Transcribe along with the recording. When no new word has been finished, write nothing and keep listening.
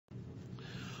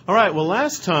All right, well,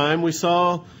 last time we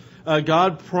saw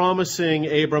God promising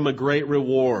Abram a great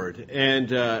reward.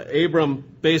 And Abram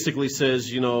basically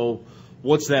says,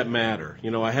 what's that matter?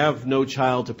 I have no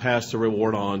child to pass the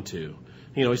reward on to.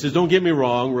 He says, don't get me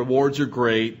wrong, rewards are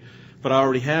great, but I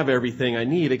already have everything I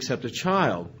need except a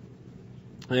child.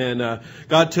 And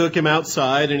God took him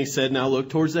outside and he said, now look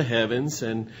towards the heavens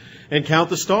and count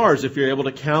the stars if you're able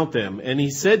to count them. And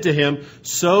he said to him,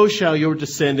 so shall your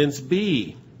descendants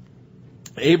be.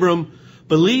 Abram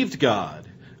believed God,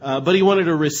 but he wanted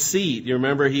a receipt. You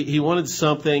remember, he wanted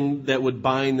something that would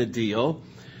bind the deal.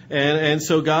 And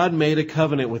so God made a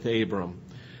covenant with Abram,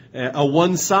 a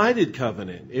one-sided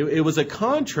covenant. It was a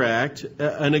contract,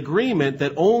 an agreement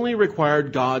that only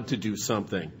required God to do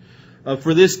something.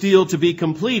 For this deal to be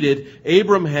completed,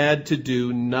 Abram had to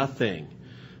do nothing.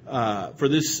 There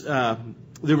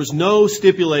was no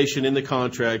stipulation in the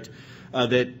contract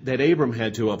that Abram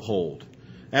had to uphold.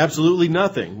 Absolutely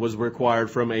nothing was required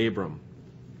from Abram.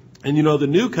 And the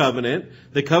new covenant,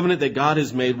 the covenant that God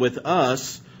has made with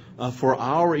us for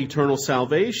our eternal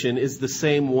salvation, is the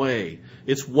same way.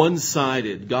 It's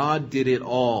one-sided. God did it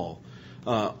all.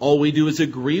 All we do is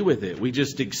agree with it. We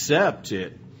just accept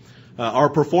it. Our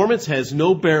performance has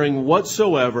no bearing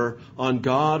whatsoever on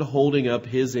God holding up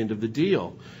His end of the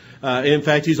deal. In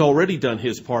fact, He's already done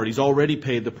His part. He's already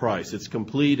paid the price. It's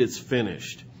complete. It's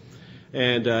finished.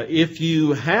 And if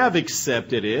you have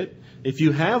accepted it, if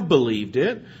you have believed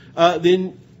it,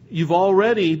 then you've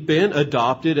already been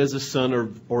adopted as a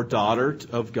son or daughter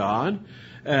of God.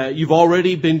 You've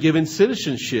already been given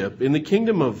citizenship in the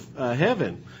kingdom of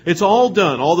heaven. It's all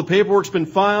done. All the paperwork's been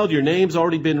filed. Your name's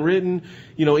already been written,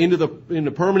 into the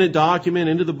permanent document,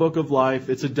 into the book of life.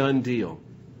 It's a done deal.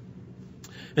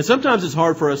 And sometimes it's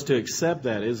hard for us to accept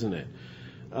that, isn't it?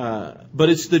 But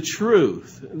it's the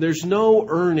truth. There's no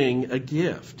earning a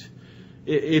gift.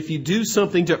 If you do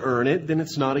something to earn it, then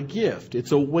it's not a gift.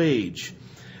 It's a wage.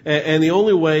 And the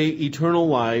only way eternal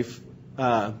life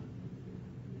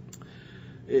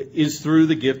is through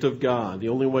the gift of God. The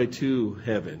only way to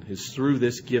heaven is through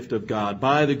this gift of God,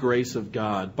 by the grace of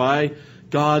God, by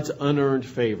God's unearned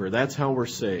favor. That's how we're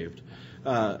saved.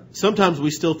 Sometimes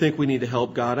we still think we need to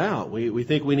help God out. We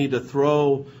think we need to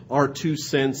throw our 2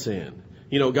 cents in.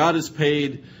 God has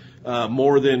paid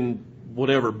more than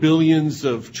billions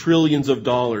of trillions of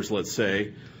dollars, let's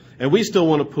say, and we still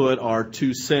want to put our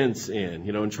 2 cents in,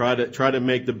 and try to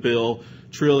make the bill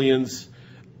trillions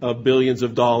of billions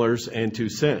of dollars and 2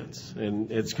 cents.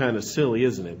 And it's kind of silly,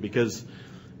 isn't it? Because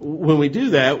when we do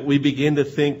that, we begin to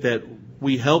think that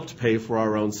we helped pay for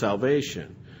our own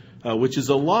salvation, which is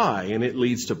a lie, and it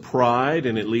leads to pride,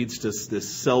 and it leads to this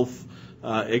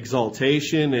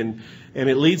self-exaltation, and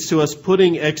it leads to us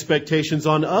putting expectations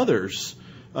on others,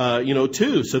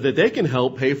 too, so that they can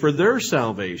help pay for their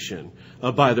salvation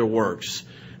by their works.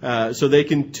 So they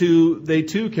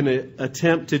too can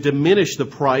attempt to diminish the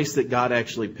price that God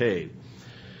actually paid.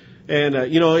 And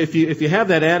if you have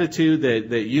that attitude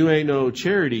that you ain't no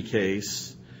charity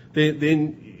case,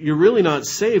 then you're really not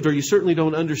saved, or you certainly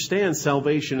don't understand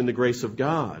salvation and the grace of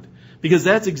God, because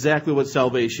that's exactly what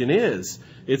salvation is.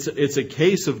 It's a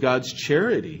case of God's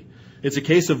charity. It's a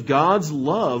case of God's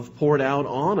love poured out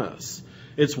on us.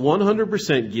 It's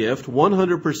 100% gift,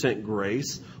 100%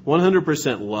 grace,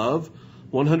 100% love,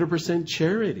 100%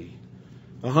 charity.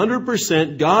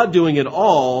 100% God doing it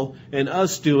all and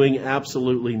us doing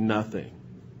absolutely nothing.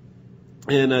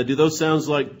 And do those sound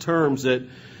like terms that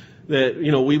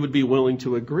we would be willing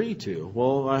to agree to?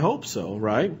 Well, I hope so,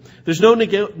 right? There's no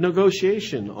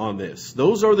negotiation on this.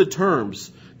 Those are the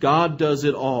terms. God does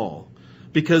it all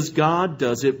because God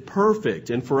does it perfect.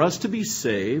 And for us to be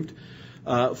saved,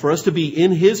 for us to be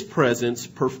in His presence,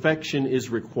 perfection is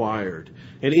required.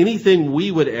 And anything we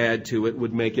would add to it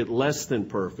would make it less than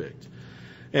perfect.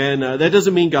 And that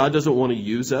doesn't mean God doesn't want to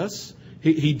use us.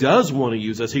 He does want to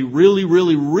use us. He really,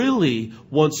 really, really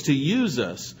wants to use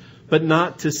us, but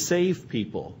not to save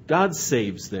people. God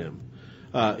saves them.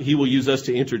 He will use us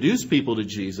to introduce people to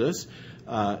Jesus,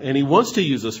 and He wants to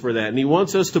use us for that. And He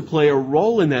wants us to play a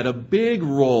role in that, a big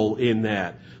role in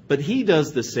that. But He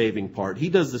does the saving part. He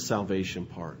does the salvation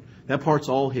part. That part's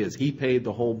all His. He paid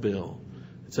the whole bill.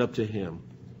 It's up to Him.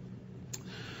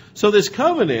 So this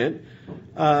covenant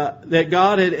that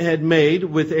God had made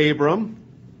with Abram,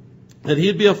 that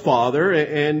he'd be a father,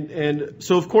 and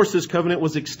so of course this covenant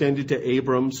was extended to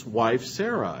Abram's wife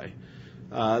Sarai.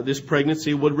 This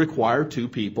pregnancy would require 2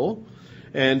 people,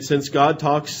 and since God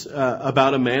talks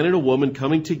about a man and a woman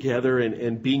coming together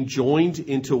and being joined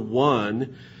into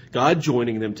one, God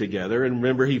joining them together, and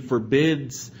remember He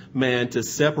forbids man to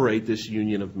separate this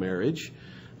union of marriage,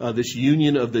 this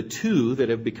union of the 2 that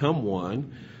have become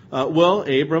one. Well,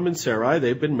 Abram and Sarai,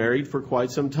 they've been married for quite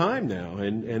some time now.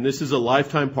 And this is a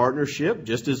lifetime partnership,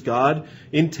 just as God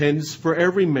intends for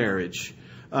every marriage.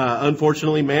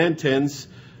 Unfortunately, man tends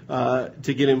to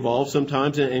get involved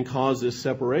sometimes and cause this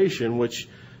separation, which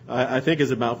I think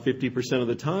is about 50% of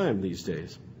the time these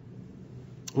days.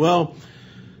 Well,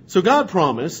 so God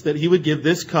promised that He would give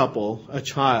this couple a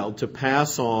child to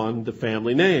pass on the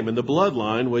family name and the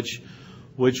bloodline,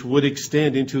 which would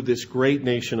extend into this great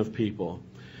nation of people.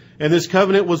 And this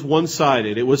covenant was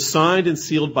one-sided. It was signed and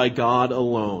sealed by God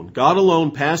alone. God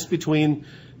alone passed between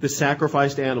the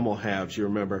sacrificed animal halves, you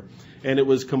remember. And it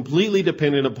was completely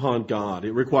dependent upon God.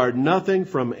 It required nothing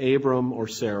from Abram or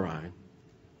Sarai.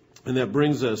 And that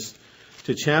brings us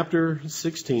to chapter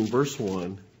 16, verse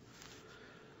 1.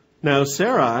 Now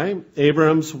Sarai,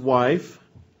 Abram's wife,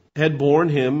 had borne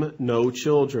him no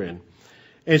children.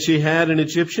 And she had an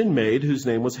Egyptian maid whose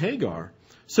name was Hagar.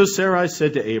 So Sarai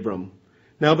said to Abram,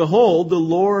 "Now behold, the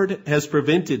Lord has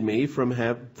prevented me from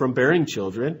bearing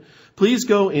children. Please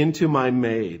go into my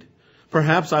maid.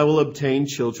 Perhaps I will obtain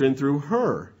children through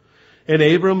her." And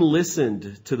Abram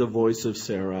listened to the voice of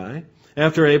Sarai.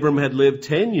 After Abram had lived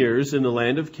 10 years in the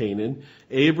land of Canaan,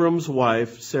 Abram's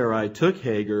wife Sarai took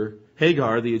Hagar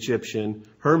the Egyptian,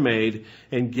 her maid,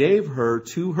 and gave her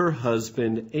to her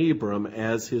husband Abram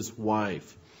as his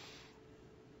wife.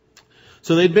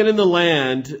 So they'd been in the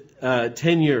land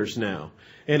 10 years now.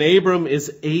 And Abram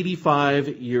is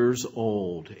 85 years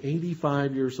old.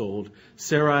 85 years old.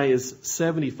 Sarai is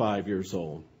 75 years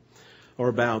old, or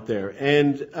about there.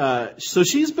 And so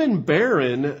she's been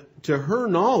barren, to her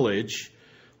knowledge,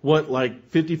 like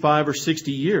 55 or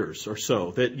 60 years or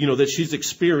so, that she's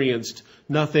experienced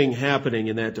nothing happening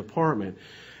in that department.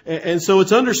 And so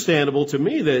it's understandable to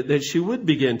me that she would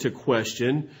begin to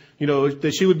question,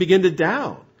 that she would begin to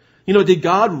doubt. Did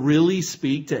God really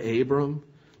speak to Abram?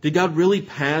 Did God really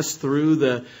pass through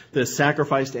the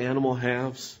sacrificed animal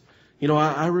halves?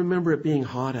 I remember it being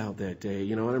hot out that day.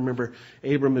 I remember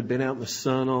Abram had been out in the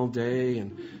sun all day,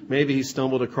 and maybe he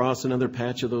stumbled across another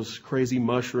patch of those crazy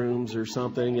mushrooms or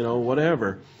something,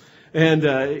 whatever. And,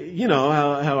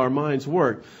 how our minds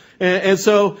work. And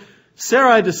so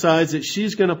Sarai decides that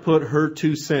she's going to put her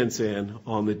 2 cents in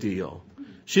on the deal.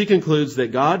 She concludes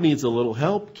that God needs a little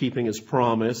help keeping His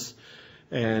promise.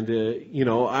 And,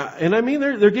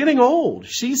 they're getting old.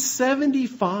 She's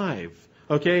 75.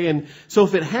 Okay. And so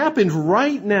if it happened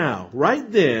right now, right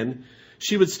then,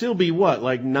 she would still be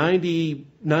like 90,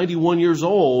 91 years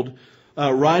old,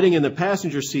 riding in the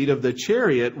passenger seat of the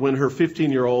chariot when her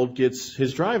 15-year-old gets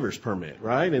his driver's permit.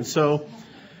 Right. And so,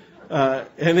 and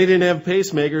they didn't have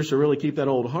pacemakers to really keep that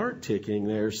old heart ticking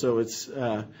there. So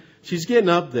she's getting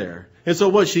up there. And so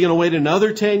what's she going to wait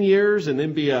another 10 years and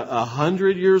then be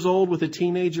 100 years old with a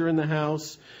teenager in the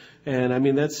house? And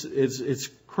it's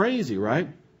crazy, right?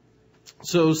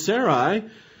 So Sarai,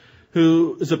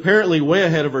 who is apparently way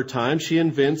ahead of her time, she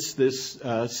invents this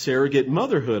surrogate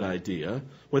motherhood idea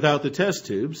without the test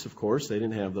tubes. Of course, they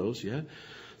didn't have those yet.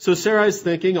 So Sarai's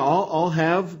thinking, I'll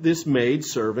have this maid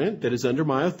servant that is under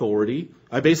my authority.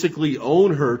 I basically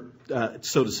own her,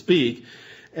 so to speak.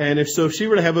 And if she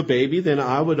were to have a baby, then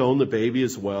I would own the baby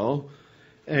as well.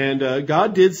 And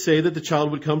God did say that the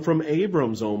child would come from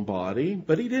Abram's own body,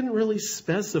 but He didn't really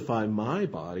specify my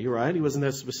body, right? He wasn't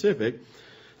that specific.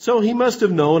 So He must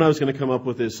have known I was going to come up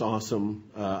with this awesome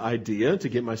idea to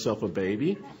get myself a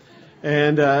baby.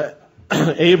 And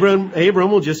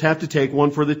Abram will just have to take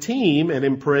one for the team and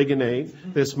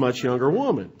impregnate this much younger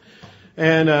woman.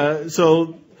 And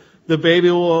so the baby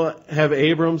will have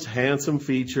Abram's handsome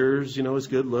features, his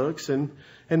good looks, and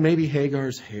maybe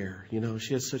Hagar's hair.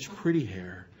 She has such pretty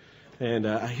hair. And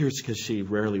I hear it's because she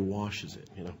rarely washes it,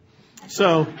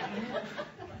 So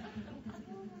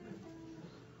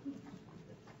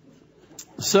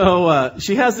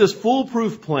she has this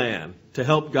foolproof plan to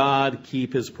help God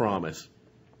keep His promise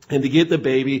and to get the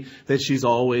baby that she's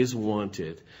always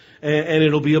wanted. And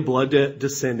it'll be a blood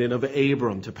descendant of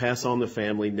Abram to pass on the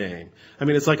family name.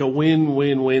 It's like a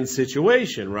win-win-win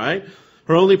situation, right?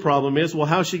 Her only problem is,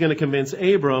 how's she going to convince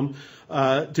Abram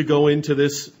to go into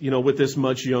this, with this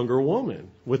much younger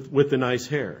woman with the nice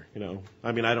hair?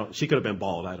 She could have been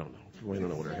bald. I don't know. We don't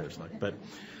know what her hair's like.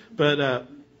 But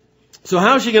so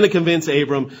how is she going to convince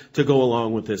Abram to go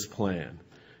along with this plan?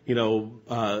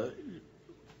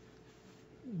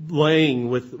 Laying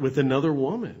with another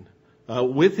woman.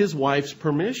 With his wife's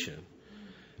permission.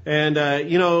 And, I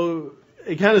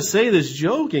kind of say this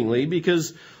jokingly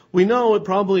because we know it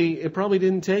probably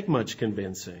didn't take much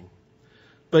convincing.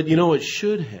 But, it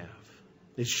should have.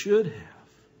 It should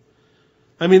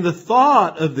have. The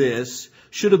thought of this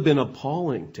should have been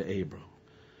appalling to Abram.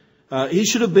 He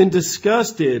should have been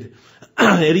disgusted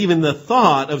at even the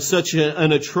thought of such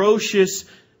an atrocious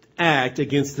act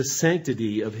against the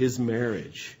sanctity of his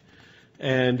marriage.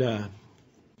 But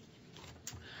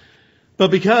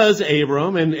because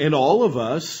Abram and all of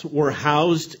us were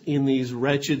housed in these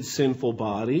wretched, sinful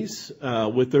bodies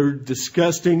with their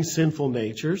disgusting, sinful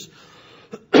natures,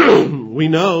 we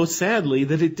know, sadly,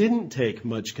 that it didn't take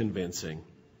much convincing.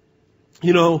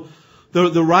 You know,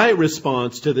 the right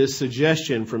response to this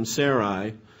suggestion from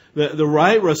Sarai, the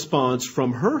right response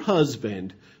from her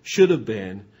husband should have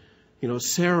been, you know,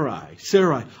 Sarai,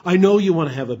 I know you want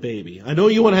to have a baby. I know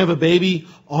you want to have a baby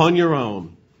on your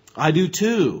own. I do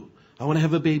too. I want to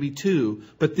have a baby too,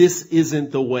 but this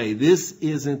isn't the way. This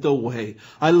isn't the way.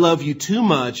 I love you too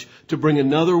much to bring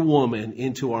another woman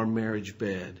into our marriage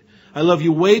bed. I love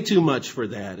you way too much for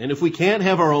that. And if we can't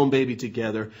have our own baby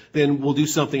together, then we'll do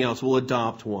something else. We'll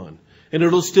adopt one. And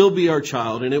it'll still be our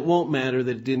child, and it won't matter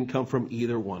that it didn't come from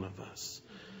either one of us.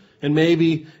 And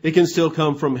maybe it can still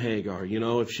come from Hagar, you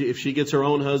know, if she gets her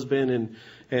own husband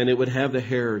and it would have the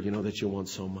hair, you know, that you want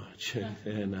so much.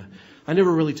 And I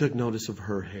never really took notice of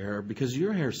her hair because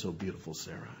your hair's so beautiful,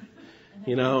 Sarai.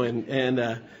 You know, and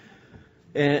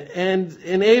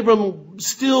Abram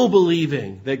still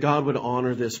believing that God would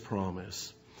honor this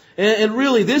promise. And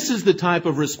really, this is the type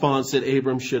of response that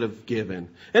Abram should have given.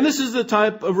 And this is the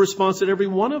type of response that every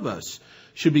one of us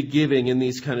should be giving in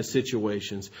these kind of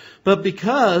situations. But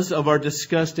because of our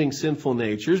disgusting sinful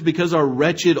natures, because our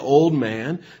wretched old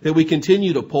man that we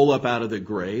continue to pull up out of the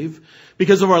grave,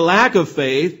 because of our lack of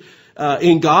faith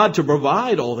in God to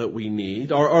provide all that we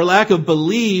need, our lack of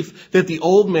belief that the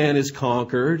old man is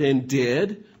conquered and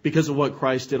dead because of what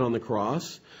Christ did on the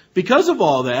cross, because of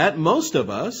all that, most of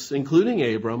us, including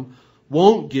Abram,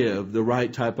 won't give the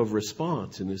right type of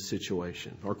response in this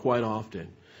situation, or quite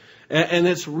often. And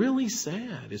it's really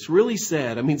sad. It's really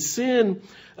sad. I mean, sin,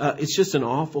 it's just an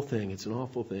awful thing. It's an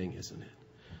awful thing, isn't it?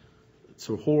 It's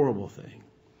a horrible thing.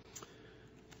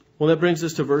 Well, that brings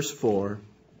us to verse 4.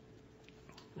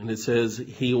 And it says,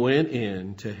 he went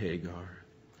in to Hagar.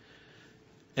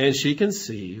 And she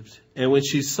conceived. And when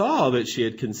she saw that she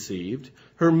had conceived,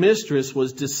 her mistress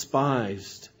was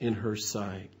despised in her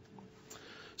sight.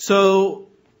 So,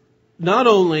 not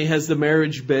only has the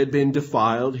marriage bed been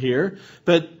defiled here,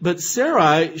 but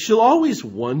Sarai, she'll always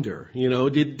wonder, you know,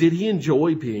 did he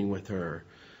enjoy being with her?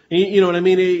 You know what I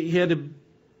mean? He had to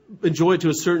enjoy it to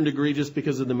a certain degree just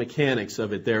because of the mechanics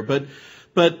of it there. But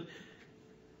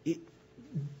did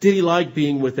he like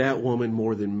being with that woman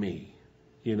more than me?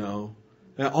 You know,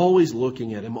 always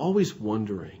looking at him, always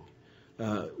wondering,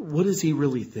 what is he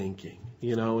really thinking?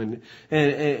 You know,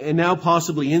 and now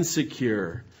possibly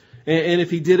insecure. And if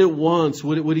he did it once,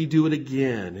 would he do it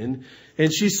again?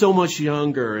 And she's so much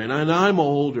younger, and I'm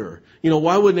older. You know,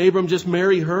 why wouldn't Abram just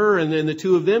marry her, and then the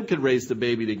two of them could raise the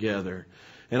baby together?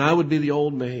 And I would be the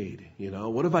old maid. You know,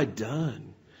 what have I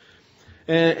done?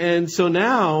 And so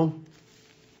now,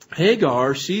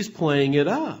 Hagar, she's playing it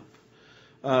up.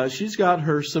 She's got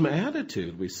her some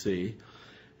attitude, we see.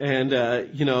 And,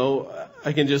 you know,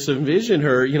 I can just envision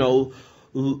her, you know,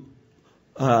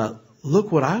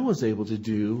 look what I was able to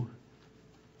do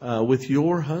with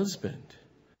your husband.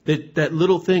 That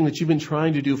little thing that you've been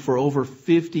trying to do for over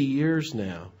 50 years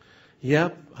now.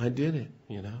 Yep, I did it,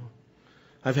 you know.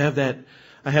 I have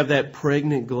that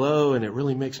pregnant glow, and it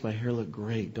really makes my hair look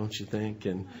great, don't you think?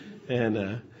 And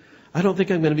I don't think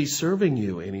I'm going to be serving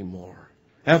you anymore.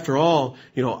 After all,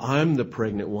 you know, I'm the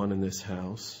pregnant one in this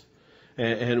house.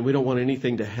 And we don't want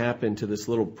anything to happen to this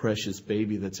little precious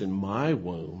baby that's in my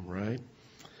womb, right?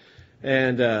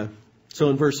 And so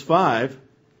in verse 5,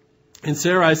 and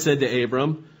Sarai said to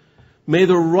Abram, may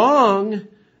the wrong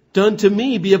done to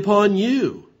me be upon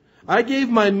you. I gave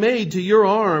my maid to your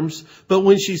arms, but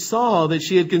when she saw that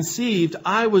she had conceived,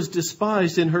 I was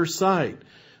despised in her sight.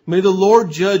 May the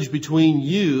Lord judge between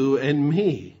you and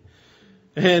me.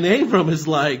 And Abram is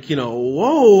like, you know,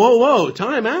 whoa,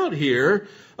 time out here.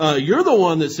 You're the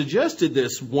one that suggested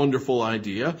this wonderful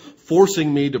idea,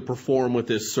 forcing me to perform with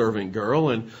this servant girl,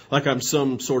 and like I'm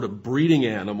some sort of breeding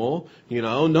animal. You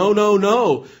know,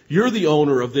 no. You're the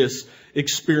owner of this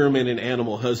experiment in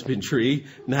animal husbandry.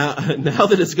 Now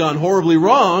that it's gone horribly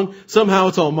wrong, somehow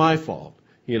it's all my fault.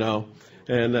 You know,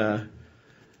 and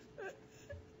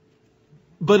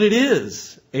but it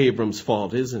is Abram's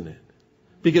fault, isn't it?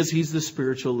 Because he's the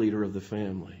spiritual leader of the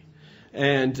family.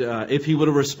 And if he would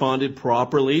have responded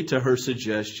properly to her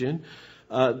suggestion,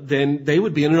 then they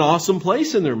would be in an awesome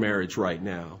place in their marriage right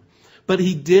now. But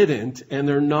he didn't, and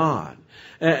they're not.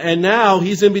 And now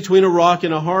he's in between a rock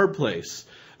and a hard place.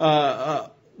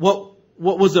 What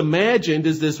what was imagined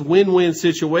as this win-win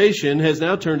situation has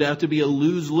now turned out to be a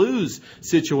lose-lose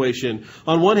situation.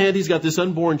 On one hand, he's got this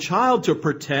unborn child to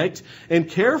protect and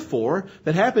care for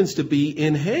that happens to be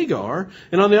in Hagar.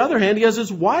 And on the other hand, he has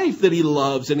his wife that he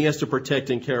loves and he has to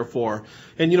protect and care for.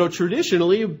 And,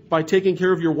 traditionally, by taking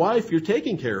care of your wife, you're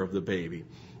taking care of the baby.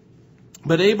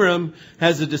 But Abram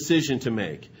has a decision to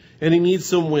make, and he needs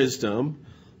some wisdom.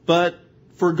 But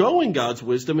forgoing God's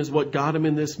wisdom is what got him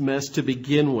in this mess to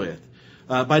begin with.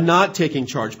 By not taking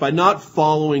charge, by not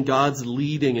following God's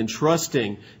leading and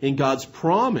trusting in God's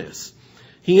promise.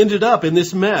 He ended up in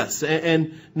this mess,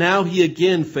 and now he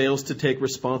again fails to take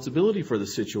responsibility for the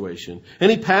situation.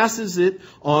 And he passes it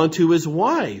on to his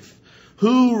wife,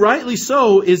 who, rightly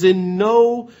so, is in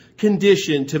no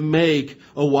condition to make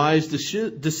a wise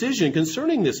decision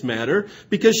concerning this matter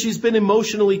because she's been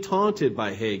emotionally taunted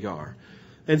by Hagar.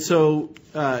 And so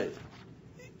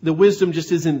the wisdom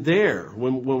just isn't there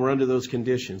when we're under those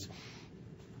conditions.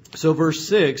 So verse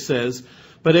 6 says,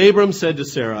 "But Abram said to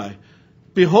Sarai,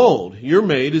 'Behold, your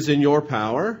maid is in your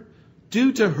power.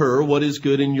 Do to her what is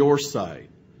good in your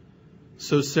sight.'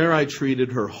 So Sarai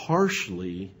treated her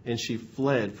harshly, and she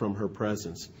fled from her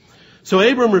presence." So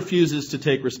Abram refuses to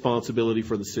take responsibility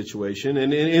for the situation.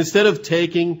 And instead of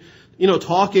talking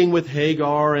with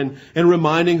Hagar and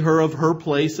reminding her of her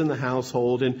place in the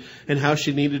household and how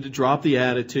she needed to drop the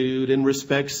attitude and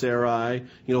respect Sarai,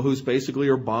 who's basically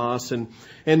her boss, and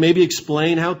maybe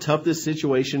explain how tough this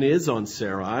situation is on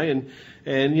Sarai.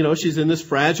 And she's in this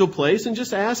fragile place, and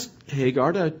just ask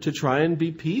Hagar to try and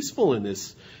be peaceful in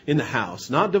the house,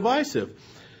 not divisive.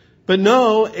 But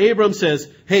no, Abram says,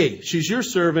 "Hey, she's your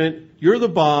servant. You're the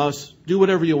boss. Do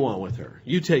whatever you want with her.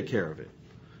 You take care of it."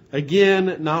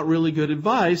 Again, not really good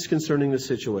advice concerning the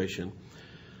situation.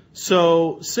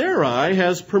 So Sarai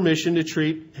has permission to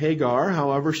treat Hagar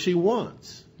however she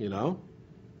wants,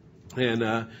 And,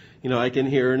 I can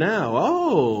hear her now.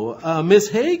 "Oh, Miss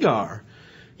Hagar,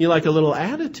 you like a little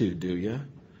attitude, do you?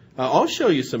 I'll show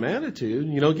you some attitude.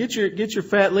 Get your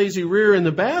fat, lazy rear in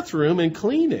the bathroom and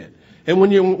clean it. And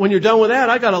when you're done with that,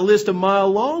 I got a list a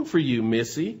mile long for you,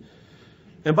 Missy.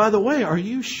 And by the way, are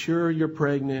you sure you're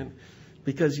pregnant?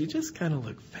 Because you just kind of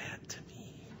look fat to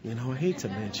me. I hate to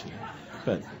mention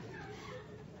it.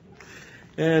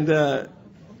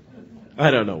 I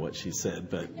don't know what she said,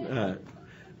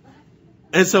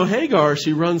 and so Hagar,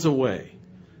 she runs away.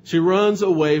 She runs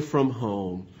away from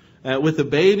home with the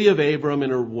baby of Abram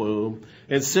in her womb.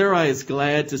 And Sarai is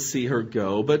glad to see her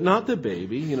go, but not the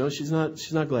baby. She's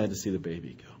not glad to see the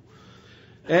baby go.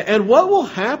 And what will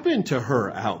happen to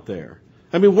her out there?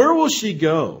 I mean, where will she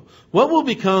go? What will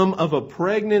become of a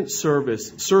pregnant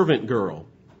servant girl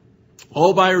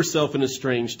all by herself in a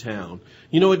strange town?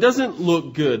 It doesn't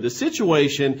look good. The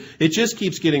situation, it just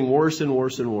keeps getting worse and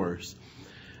worse and worse.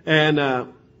 And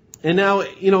now,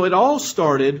 it all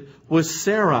started with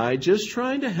Sarai just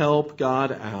trying to help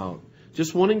God out,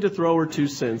 just wanting to throw her 2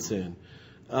 cents in.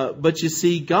 But you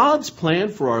see, God's plan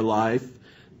for our life,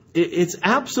 it's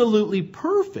absolutely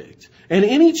perfect. And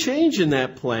any change in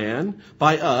that plan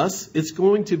by us, it's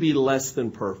going to be less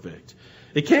than perfect.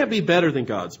 It can't be better than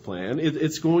God's plan.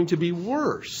 It's going to be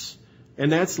worse.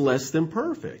 And that's less than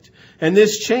perfect. And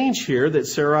this change here that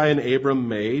Sarai and Abram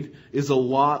made is a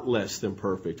lot less than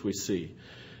perfect, we see.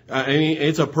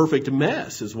 It's a perfect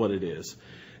mess is what it is.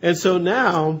 And so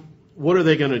now, what are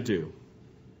they going to do?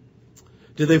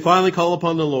 Did they finally call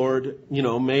upon the Lord?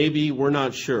 Maybe, we're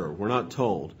not sure. We're not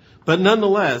told. But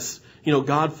nonetheless,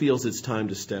 God feels it's time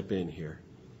to step in here.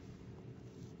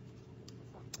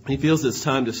 He feels it's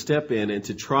time to step in and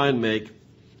to try and make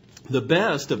the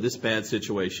best of this bad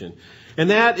situation. And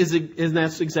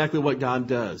that's exactly what God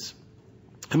does.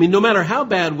 No matter how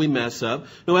bad we mess up,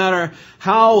 no matter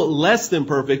how less than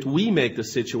perfect we make the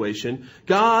situation,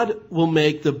 God will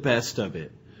make the best of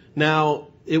it. Now,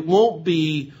 it won't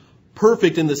be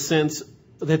perfect in the sense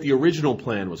that the original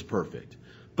plan was perfect,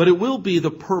 but it will be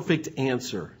the perfect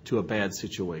answer to a bad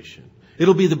situation.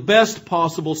 It'll be the best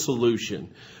possible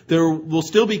solution. There will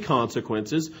still be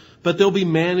consequences, but they'll be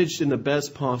managed in the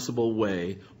best possible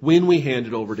way when we hand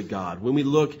it over to God, when we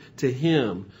look to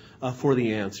Him for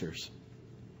the answers.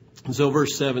 And so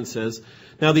verse 7 says,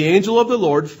 "Now the angel of the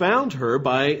Lord found her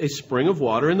by a spring of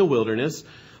water in the wilderness,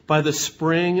 by the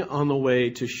spring on the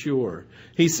way to Shur.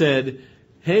 He said,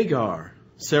 'Hagar,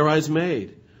 Sarai's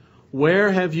maid,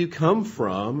 where have you come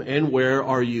from and where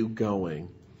are you going?'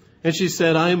 And she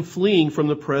said, 'I am fleeing from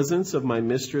the presence of my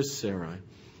mistress Sarai.'"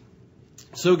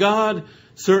 So God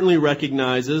certainly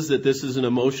recognizes that this is an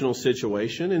emotional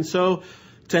situation. And so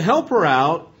to help her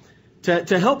out,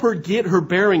 to help her get her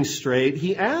bearings straight,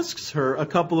 He asks her a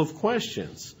couple of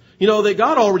questions. that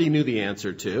God already knew the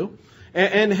answer to.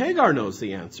 And Hagar knows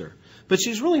the answer. But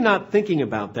she's really not thinking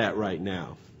about that right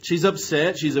now. She's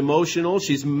upset, she's emotional,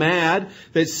 she's mad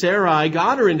that Sarai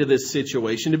got her into this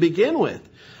situation to begin with.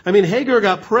 I mean, Hagar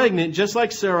got pregnant just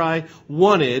like Sarai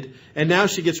wanted, and now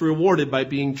she gets rewarded by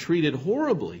being treated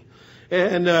horribly.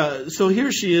 And so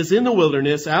here she is in the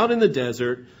wilderness, out in the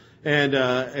desert,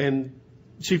 and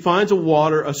she finds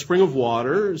a spring of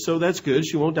water, so that's good.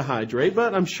 She won't dehydrate,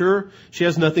 but I'm sure she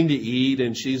has nothing to eat,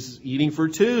 and she's eating for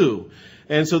two.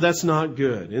 And so that's not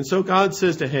good. And so God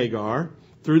says to Hagar,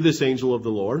 through this angel of the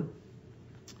Lord,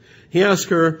 he asks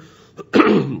her,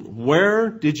 where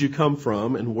did you come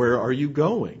from and where are you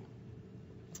going?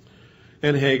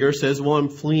 And Hagar says, well, I'm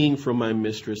fleeing from my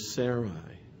mistress Sarai.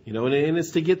 And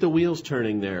it's to get the wheels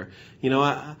turning there.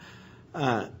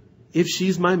 If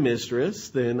she's my mistress,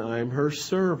 then I'm her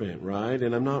servant, right?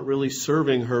 And I'm not really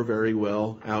serving her very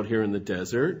well out here in the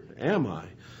desert, am I?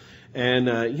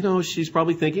 And, she's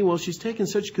probably thinking, well, she's taken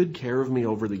such good care of me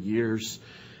over the years.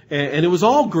 And it was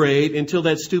all great until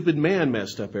that stupid man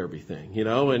messed up everything,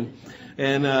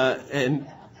 and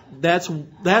that's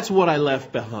what I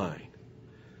left behind.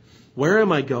 Where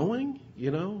am I going?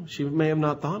 She may have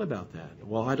not thought about that.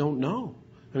 Well, I don't know.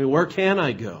 I mean, where can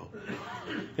I go?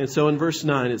 And so in verse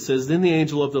 9 it says, then the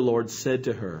angel of the Lord said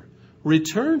to her,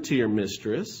 return to your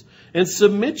mistress and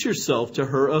submit yourself to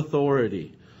her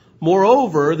authority.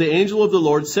 Moreover, the angel of the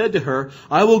Lord said to her,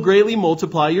 I will greatly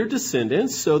multiply your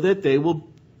descendants so that they will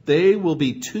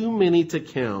be too many to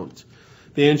count.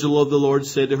 The angel of the Lord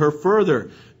said to her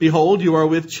further, behold, you are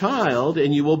with child,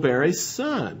 and you will bear a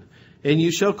son, and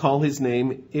you shall call his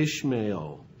name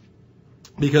Ishmael,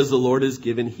 because the Lord has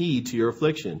given heed to your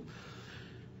affliction.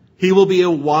 He will be a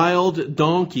wild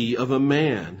donkey of a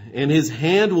man, and his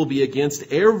hand will be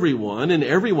against everyone, and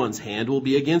everyone's hand will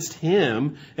be against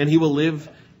him, and he will live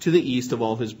to the east of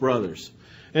all his brothers.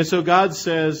 And so God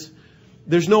says,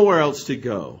 there's nowhere else to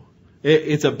go.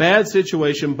 It's a bad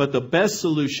situation, but the best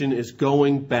solution is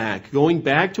going back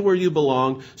to where you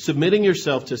belong, submitting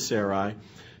yourself to Sarai.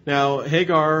 Now,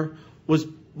 Hagar was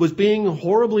being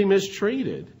horribly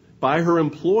mistreated by her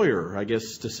employer, I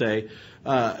guess to say.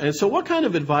 And so what kind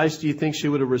of advice do you think she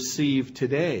would have received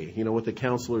today, with the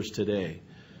counselors today?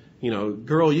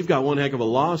 Girl, you've got one heck of a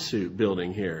lawsuit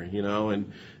building here,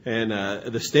 and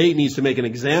the state needs to make an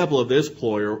example of this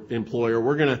employer.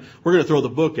 We're gonna throw the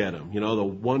book at him, the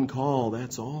one call,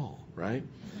 that's all, right?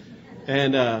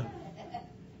 And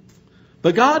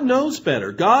but God knows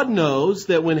better. God knows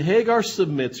that when Hagar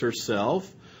submits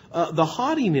herself, the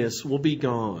haughtiness will be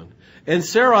gone, and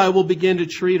Sarai will begin to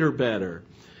treat her better.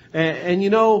 And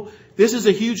this is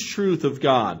a huge truth of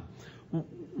God.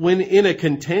 When in a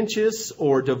contentious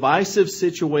or divisive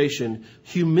situation,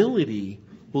 humility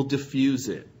will diffuse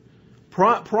it.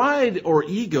 Pride or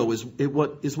ego is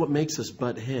what makes us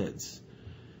butt heads.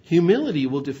 Humility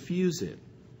will diffuse it.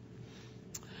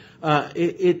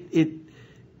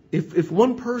 If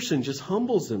one person just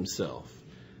humbles himself,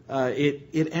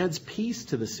 it adds peace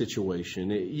to the situation.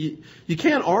 You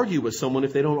can't argue with someone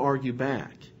if they don't argue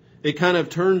back. It kind of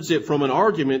turns it from an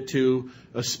argument to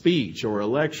a speech or a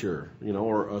lecture,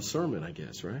 or a sermon, I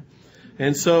guess, right?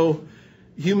 And so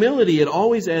humility, it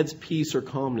always adds peace or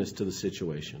calmness to the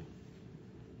situation.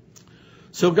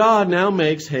 So God now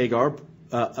makes Hagar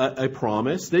a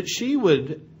promise that she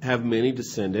would have many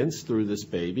descendants through this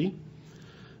baby.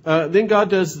 Then God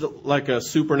does like a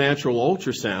supernatural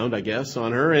ultrasound, I guess,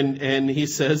 on her, and he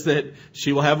says that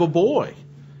she will have a boy.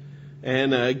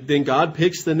 And then God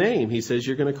picks the name. He says,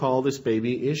 you're going to call this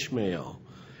baby Ishmael.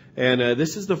 And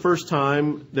this is the first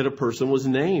time that a person was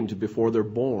named before they're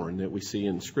born that we see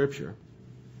in Scripture.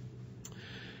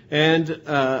 And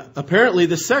apparently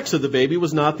the sex of the baby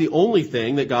was not the only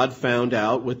thing that God found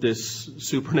out with this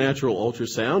supernatural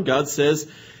ultrasound. God says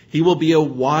he will be a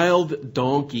wild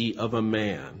donkey of a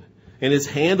man. And his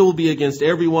hand will be against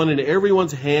everyone, and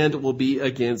everyone's hand will be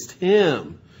against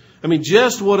him. I mean,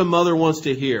 just what a mother wants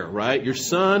to hear, right? Your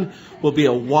son will be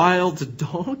a wild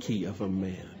donkey of a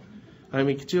man. I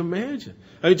mean, could you imagine?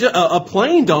 I mean, a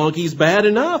plain donkey's bad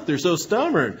enough. They're so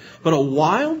stubborn. But a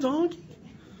wild donkey?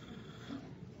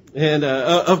 And,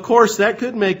 of course, that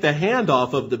could make the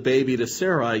handoff of the baby to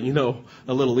Sarai,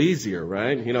 a little easier,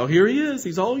 right? Here he is.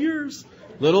 He's all yours.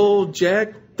 Little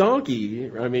Jack donkey.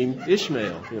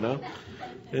 Ishmael,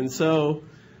 And so,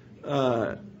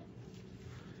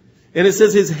 and it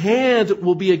says his hand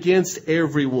will be against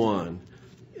everyone.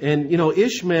 And,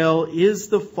 Ishmael is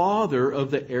the father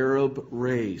of the Arab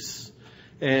race.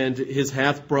 And his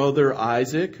half-brother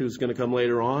Isaac, who's going to come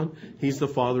later on, he's the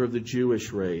father of the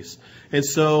Jewish race. And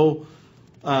so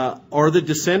are the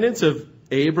descendants of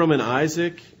Abram and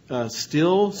Isaac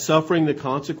still suffering the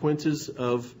consequences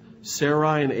of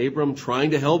Sarai and Abram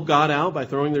trying to help God out by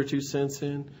throwing their 2 cents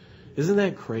in. Isn't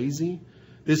that crazy?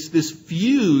 This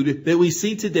feud that we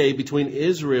see today between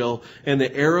Israel and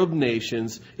the Arab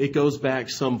nations, it goes back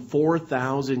some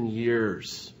 4,000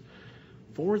 years.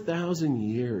 4,000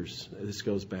 years this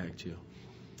goes back to.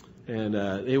 And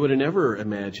they would have never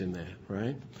imagined that,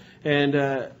 right? And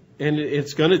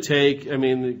it's going to take,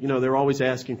 they're always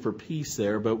asking for peace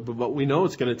there, but we know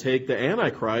it's going to take the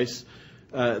Antichrist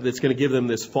that's going to give them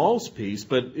this false peace,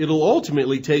 but it'll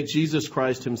ultimately take Jesus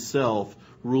Christ himself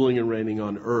ruling and reigning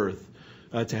on earth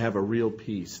to have a real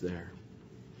peace there.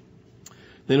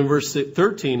 Then in verse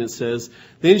 13 it says,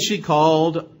 "Then she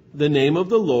called the name of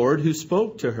the Lord who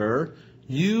spoke to her,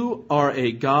 'You are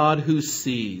a God who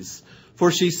sees.'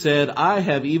 For she said, 'I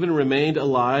have even remained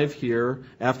alive here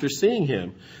after seeing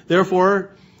him.'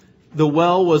 Therefore the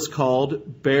well was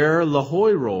called Ber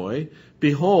Lahoiroi.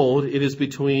 Behold, it is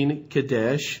between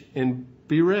Kadesh and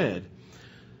Bered."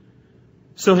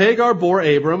 So Hagar bore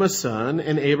Abram a son,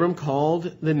 and Abram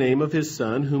called the name of his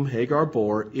son, whom Hagar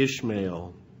bore,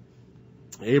 Ishmael.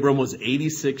 Abram was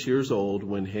 86 years old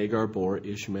when Hagar bore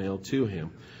Ishmael to him.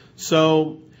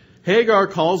 So Hagar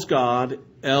calls God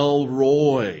El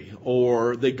Roi,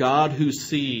 or the God who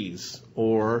sees,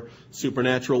 or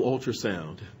supernatural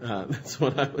ultrasound. That's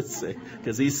what I would say,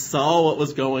 because he saw what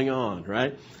was going on,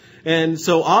 right? And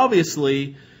so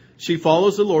obviously she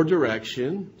follows the Lord's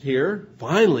direction here.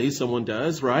 Finally, someone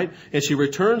does, right? And she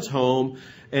returns home,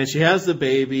 and she has the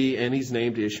baby, and he's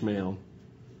named Ishmael.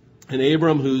 And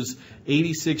Abram, who's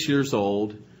 86 years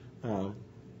old,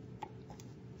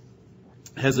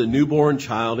 has a newborn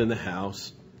child in the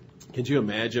house. Can you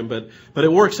imagine? But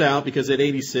it works out, because at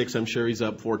 86, I'm sure he's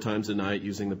up 4 times a night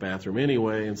using the bathroom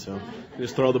anyway. And so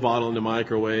just throw the bottle in the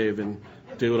microwave and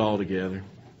do it all together.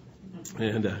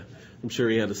 And I'm sure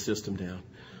he had a system down.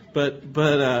 But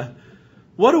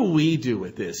what do we do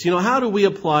with this? How do we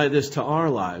apply this to our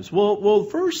lives? Well,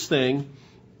 first thing,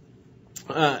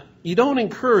 you don't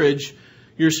encourage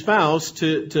your spouse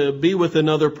to be with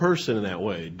another person in that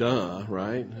way. Duh,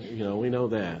 right? We know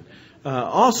that.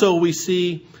 Also, we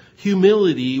see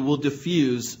humility will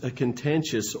diffuse a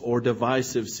contentious or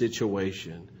divisive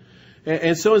situation.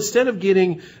 And so instead of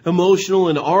getting emotional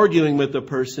and arguing with the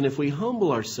person, if we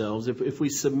humble ourselves, if we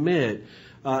submit,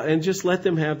 and just let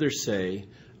them have their say,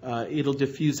 it'll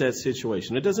diffuse that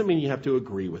situation. It doesn't mean you have to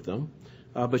agree with them,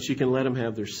 but you can let them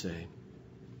have their say.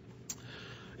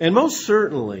 And most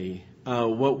certainly,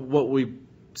 what we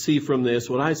see from this,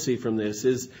 what I see from this,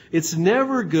 is it's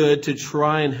never good to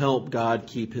try and help God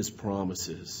keep his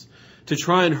promises, to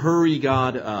try and hurry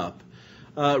God up.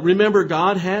 Remember,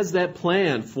 God has that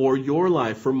plan for your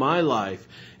life, for my life.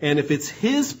 And if it's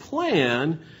his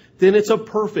plan, then it's a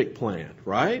perfect plan,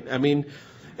 right?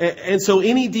 And so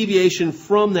any deviation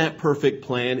from that perfect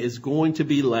plan is going to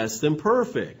be less than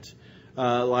perfect,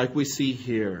 like we see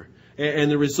here. And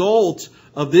the result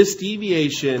of this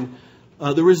deviation,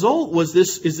 the result was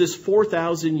this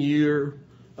 4,000 year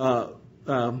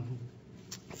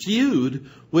feud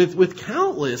with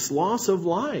countless loss of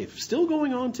life, still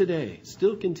going on today,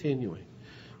 still continuing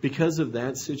because of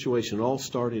that situation. It all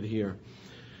started here.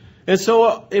 And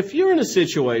so if you're in a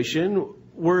situation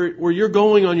where you're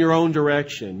going on your own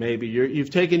direction, maybe you've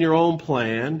taken your own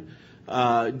plan,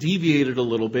 deviated a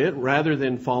little bit rather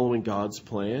than following God's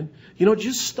plan,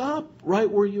 just stop right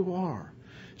where you are.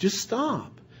 Just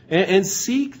stop and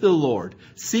seek the Lord.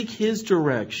 Seek his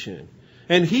direction.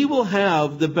 And he will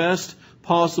have the best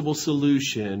possible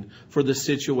solution for the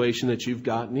situation that you've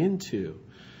gotten into.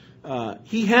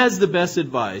 He has the best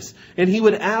advice, and he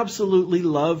would absolutely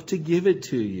love to give it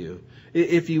to you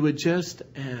if you would just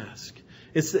ask.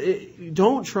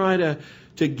 Don't try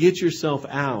to get yourself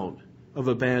out of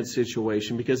a bad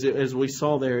situation, because as we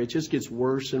saw there, it just gets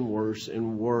worse and worse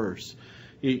and worse.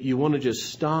 You want to just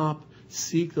stop,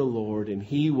 seek the Lord, and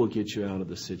he will get you out of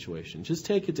the situation. Just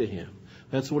take it to him.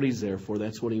 That's what he's there for.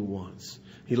 That's what he wants.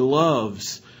 He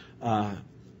loves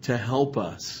to help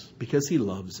us because he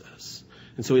loves us.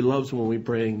 And so he loves when we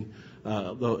bring,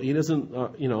 he doesn't,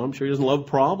 I'm sure he doesn't love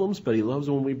problems, but he loves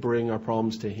when we bring our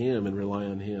problems to him and rely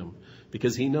on him,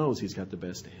 because he knows he's got the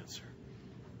best answer.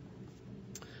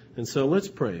 And so let's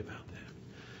pray about that.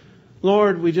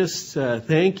 Lord, we just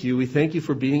thank you. We thank you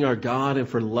for being our God and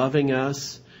for loving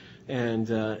us,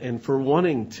 and for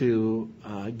wanting to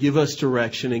give us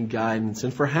direction and guidance,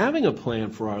 and for having a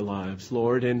plan for our lives,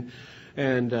 Lord. And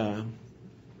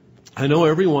I know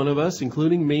every one of us,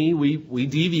 including me, we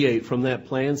deviate from that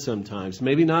plan sometimes.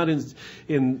 Maybe not to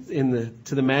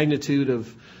the magnitude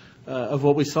of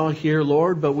what we saw here,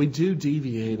 Lord, but we do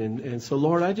deviate. And so,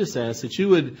 Lord, I just ask that you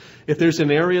would, if there's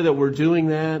an area that we're doing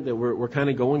that we're kind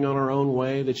of going on our own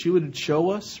way, that you would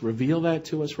show us, reveal that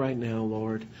to us right now,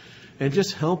 Lord, and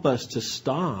just help us to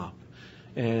stop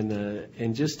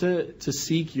and just to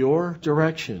seek your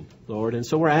direction, Lord. And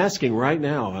so we're asking right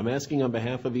now, I'm asking on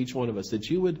behalf of each one of us, that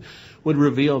you would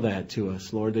reveal that to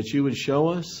us, Lord, that you would show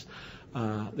us,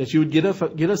 that you would get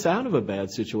us out of a bad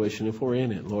situation if we're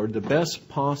in it, Lord, the best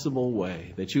possible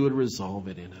way, that you would resolve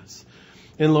it in us.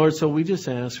 And Lord, so we just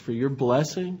ask for your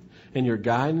blessing and your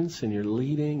guidance and your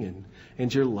leading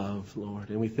and your love, Lord.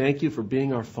 And we thank you for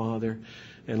being our Father.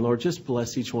 And Lord, just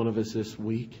bless each one of us this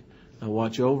week.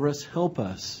 Watch over us. Help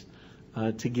us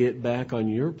to get back on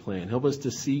your plan. Help us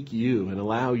to seek you and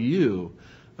allow you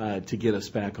to get us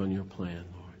back on your plan,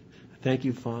 Lord. Thank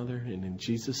you, Father, and in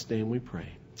Jesus' name we pray.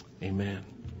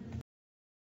 Amen.